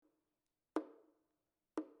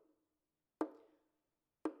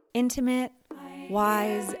Intimate,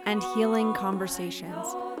 wise, and healing conversations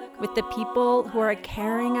with the people who are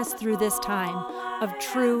carrying us through this time of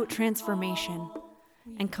true transformation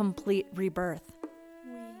and complete rebirth.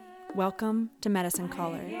 Welcome to Medicine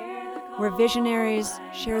Collar, where visionaries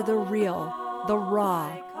share the real, the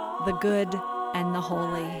raw, the good, and the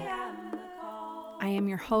holy. I am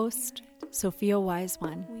your host, Sophia Wise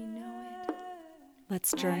One.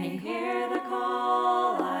 Let's journey. I hear the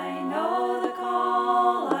call, I know the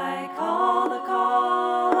call, I call the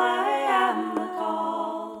call, I am the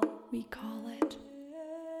call. We call it.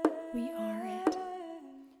 We are it.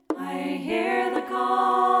 I hear the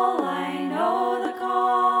call, I know the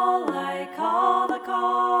call, I call the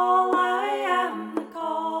call, I am the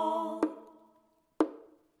call.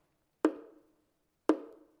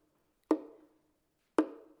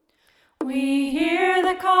 We hear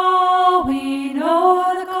the call, we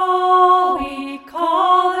know the call, we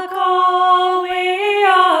call the call, we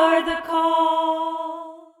are the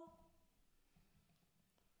call.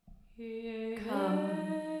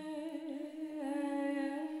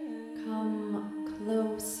 Come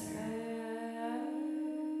closer.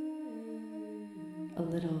 A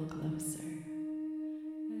little closer.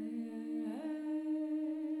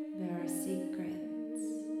 There are secrets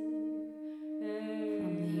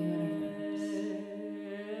from the universe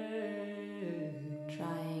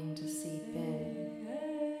trying to seep in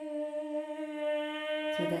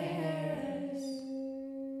through the hairs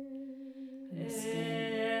and the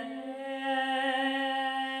skin.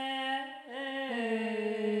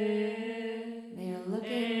 They are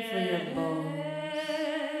looking for your bones.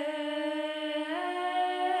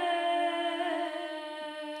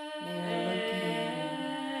 They are looking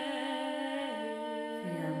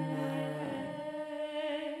for your marrow.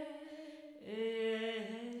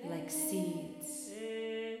 Like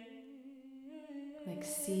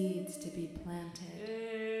seeds to be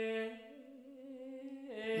planted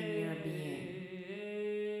in your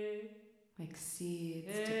being. Like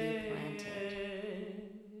seeds to be planted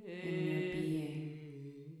in your being.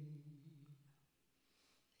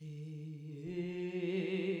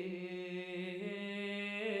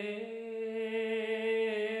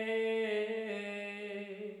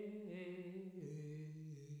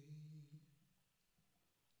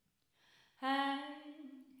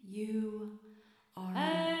 You are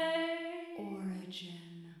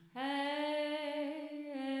origin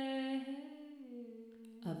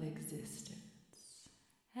of existence.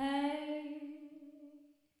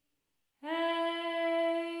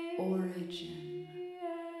 Origin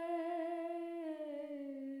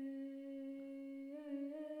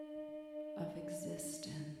of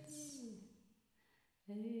existence.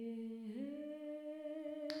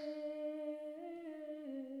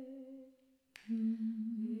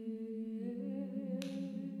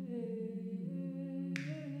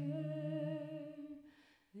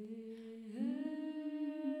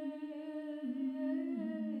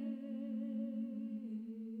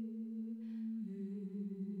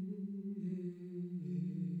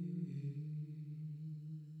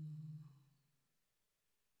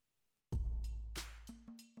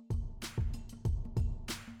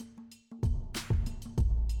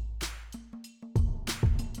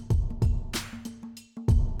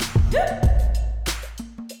 Yeah.